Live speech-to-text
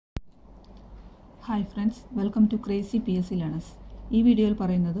Hi friends, welcome to crazy PSC learners. ഈ വീഡിയോയിൽ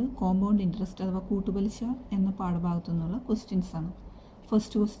പറയുന്നത് കോമ്പൗണ്ട് ഇൻട്രസ്റ്റ് അഥവാ കൂട്ടുപലിശ എന്ന പാഠഭാഗത്തു നിന്നുള്ള ക്വസ്റ്റ്യൻസ് ആണ്.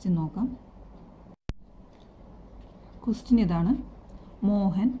 ഫസ്റ്റ് ക്വസ്റ്റ്യൻ നോക്കാം. ക്വസ്റ്റ്യൻ ഇതാണ്: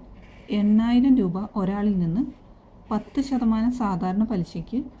 മോഹൻ 8000 രൂപ ഒരാളിൽ നിന്ന് 10% സാധാരണ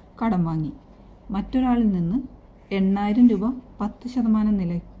പലിശയ്ക്ക് കടം വാങ്ങി. മറ്റൊരാളിൽ നിന്ന് 8000 രൂപ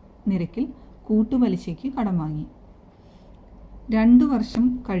 10% നിരക്കിൽ കൂട്ടുപലിശയ്ക്ക് കടം വാങ്ങി. 2 വർഷം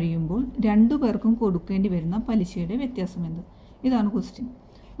കഴിയുമ്പോൾ 2 പേർക്കും കൊടുക്കേണ്ടി വരുന്ന പലിശയുടെ വ്യത്യാസം എന്ത്? ഇതാണ് ക്വസ്റ്റ്യൻ.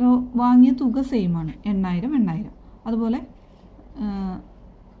 വാങ്ങിയ തുക സെയിം ആണ്, 8000. അതുപോലെ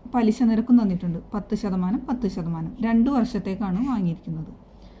പലിശ നിരക്കും തന്നിട്ടുണ്ട് 10%. 2 വർഷത്തേക്കാണ് വാങ്ങിയിരിക്കുന്നത്.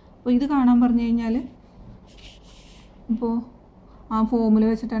 അപ്പോൾ ഇത് കാണാൻ പറഞ്ഞു കഴിഞ്ഞാൽ, ഇപ്പോൾ ആ ഫോമുല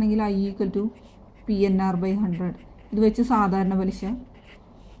വെച്ചിട്ടാണെങ്കിൽ I = PNR/100. ഇത് വെച്ച് സാധാരണ പലിശ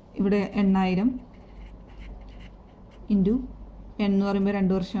ഇവിടെ 8000 ഇൻറ്റു N എന്ന് പറയുമ്പോൾ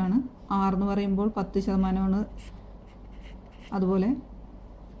 2 വർഷമാണ്, R എന്ന് പറയുമ്പോൾ 10%ആണ്. അതുപോലെ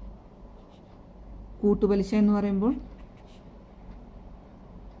കൂട്ടുപലിശ എന്ന് പറയുമ്പോൾ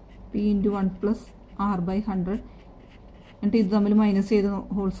P × 1 + R/100. എന്നിട്ട് ഇത് തമ്മിൽ മൈനസ് ചെയ്ത്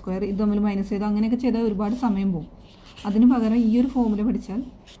ഹോൾ സ്ക്വയർ, ഇത് തമ്മിൽ മൈനസ് ചെയ്ത് അങ്ങനെയൊക്കെ ചെയ്താൽ ഒരുപാട് സമയം പോകും. അതിന് പകരം ഈ ഒരു ഫോമുല പഠിച്ചാൽ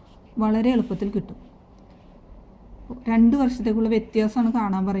വളരെ എളുപ്പത്തിൽ കിട്ടും. 2 വർഷത്തേക്കുള്ള വ്യത്യാസമാണ്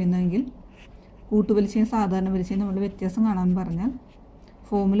കാണാൻ പറയുന്നതെങ്കിൽ, കൂട്ടുപലിശയും സാധാരണ പലിശയും തമ്മിലുള്ള വ്യത്യാസം കാണാൻ പറഞ്ഞാൽ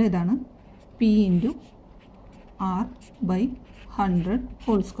ഫോമുല ഇതാണ്: P × R/100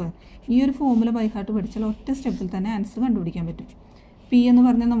 ഹോൾ സ്ക്വയർ. ഈ ഒരു ഫോമുല ബൈ ഹാർട്ട് പഠിച്ചാൽ ഒറ്റ സ്റ്റെപ്പിൽ തന്നെ ആൻസർ കണ്ടുപിടിക്കാൻ പറ്റും. P എന്ന്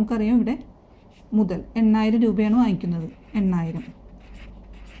പറഞ്ഞാൽ നമുക്കറിയാം, ഇവിടെ മുതൽ 8000 രൂപയാണ് വാങ്ങിക്കുന്നത്, 8000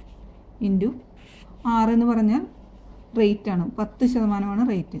 ഇൻറ്റു R എന്ന് പറഞ്ഞാൽ റേറ്റാണ്, 10%ആണ്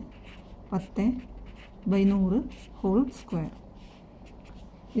റേറ്റ്, 10/100 ഹോൾ സ്ക്വയർ.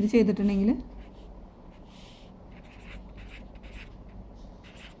 ഇത് ചെയ്തിട്ടുണ്ടെങ്കിൽ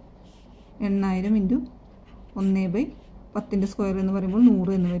 8000 ഇൻറ്റു 1/10 സ്ക്വയർ എന്ന് പറയുമ്പോൾ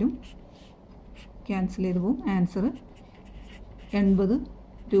 100 എന്ന് വരും. ക്യാൻസൽ ചെയ്ത് പോകും. ആൻസർ 80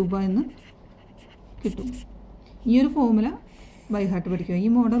 രൂപ എന്ന് കിട്ടും. ഈ ഒരു ഫോമുല ബൈ ഹാർട്ട് പഠിക്കുക. ഈ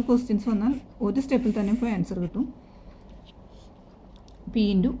മോഡൽ ക്വസ്റ്റ്യൻസ് വന്നാൽ ഒരു സ്റ്റെപ്പിൽ തന്നെ ഇപ്പോൾ ആൻസർ കിട്ടും. P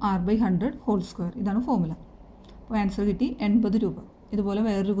 × R/100 ഹോൾ സ്ക്വയർ, ഇതാണ് ഫോമുല. അപ്പോൾ ആൻസർ കിട്ടി 80 രൂപ. ഇതുപോലെ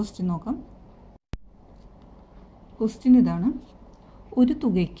വേറൊരു ക്വസ്റ്റ്യൻ നോക്കാം. ക്വസ്റ്റ്യൻ ഇതാണ്: ഒരു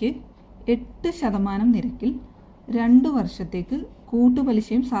തുകയ്ക്ക് 8% നിരക്കിൽ 2 വർഷത്തേക്ക്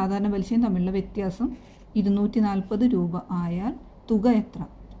കൂട്ടുപലിശയും സാധാരണ പലിശയും തമ്മിലുള്ള വ്യത്യാസം 240 രൂപ ആയാൽ തുക എത്ര?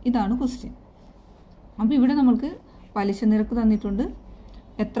 ഇതാണ് ക്വസ്റ്റ്യൻ. അപ്പോൾ ഇവിടെ നമ്മൾക്ക് പലിശ നിരക്ക് തന്നിട്ടുണ്ട്,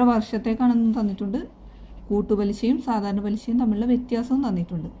 എത്ര വർഷത്തേക്കാണെന്ന് തന്നിട്ടുണ്ട്, കൂട്ടുപലിശയും സാധാരണ പലിശയും തമ്മിലുള്ള വ്യത്യാസവും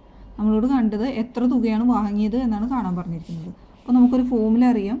തന്നിട്ടുണ്ട്. നമ്മളോട് കണ്ടത് എത്ര തുകയാണ് വാങ്ങിയത് എന്നാണ് കാണാൻ പറഞ്ഞിരിക്കുന്നത്. അപ്പോൾ നമുക്കൊരു ഫോമുല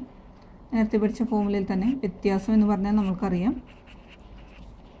അറിയാം, നേരത്തെ പഠിച്ച ഫോമുലയിൽ തന്നെ. വ്യത്യാസം എന്ന് പറഞ്ഞാൽ നമുക്കറിയാം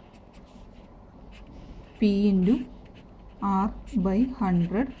P ×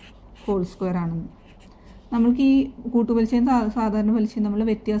 R/100 ഹോൾ സ്ക്വയർ ആണെന്ന്. നമ്മൾക്ക് ഈ കൂട്ടുപലിശയും സാധാരണ പലിശയും തമ്മിലുള്ള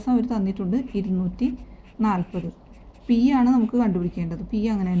വ്യത്യാസം അവർ തന്നിട്ടുണ്ട്, 240. P ആണ് നമുക്ക് കണ്ടുപിടിക്കേണ്ടത്. P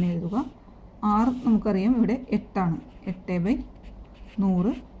അങ്ങനെ തന്നെ എഴുതുക. R നമുക്കറിയാം, ഇവിടെ 8ആണ്,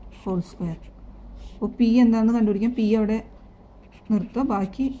 8/100 ഹോൾ സ്ക്വയർ. അപ്പോൾ P എന്താണെന്ന് കണ്ടുപിടിക്കാം. P അവിടെ നിർത്തുക,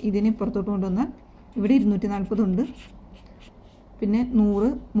 ബാക്കി ഇതിന് ഇപ്പുറത്തോട്ട് കൊണ്ടുവന്നാൽ ഇവിടെ 240 ഉണ്ട്, പിന്നെ 100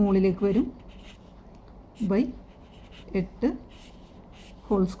 മുകളിലേക്ക് വരും, /8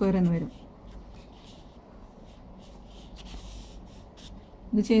 ഹോൾ സ്ക്വയർ എന്ന് വരും.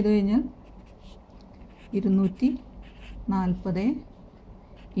 ഇത് ചെയ്തു കഴിഞ്ഞാൽ 240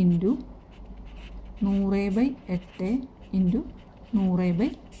 ഇൻറ്റു 100/8 ഇൻറ്റു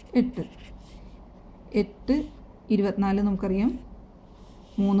 100/8. 8 24 നമുക്കറിയാം,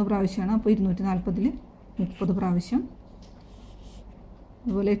 3 പ്രാവശ്യമാണ്. അപ്പോൾ 240 30 പ്രാവശ്യം.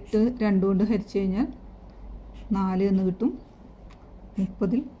 അതുപോലെ 8 2 കൊണ്ട് ഹരിച്ചു കഴിഞ്ഞാൽ 4 എന്ന് കിട്ടും.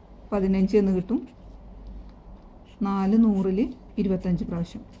 30 15 എന്ന് കിട്ടും. 4 100 25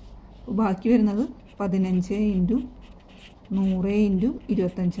 പ്രാവശ്യം. അപ്പോൾ ബാക്കി വരുന്നത് 15 ഇൻറ്റു 100 ഇൻറ്റു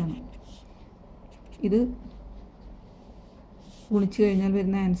 25 ഇത് ഗുണിച്ച് കഴിഞ്ഞാൽ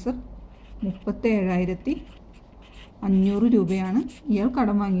വരുന്ന ആൻസർ 37,500 രൂപയാണ് ഇയാൾ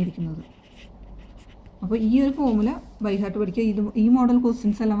കടം വാങ്ങിയിരിക്കുന്നത്. അപ്പോൾ ഈ ഒരു ഫോമുല ബൈ ഹാർട്ട് പഠിക്കുക. ഈ മോഡൽ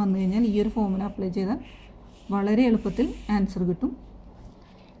ക്വസ്റ്റ്യൻസ് എല്ലാം വന്നു കഴിഞ്ഞാൽ ഈ ഒരു ഫോമുല അപ്ലൈ ചെയ്താൽ വളരെ എളുപ്പത്തിൽ ആൻസർ കിട്ടും.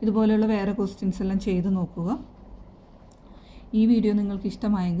 ഇതുപോലെയുള്ള വേറെ ക്വസ്റ്റ്യൻസ് എല്ലാം ചെയ്ത് നോക്കുക. ഈ വീഡിയോ നിങ്ങൾക്ക്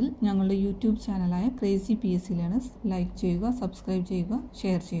ഇഷ്ടമായെങ്കിൽ ഞങ്ങളുടെ YouTube ചാനലായ crazy PSC learners like ചെയ്യുക, സബ്സ്ക്രൈബ് ചെയ്യുക,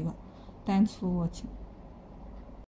 ഷെയർ ചെയ്യുക. Thanks for watching.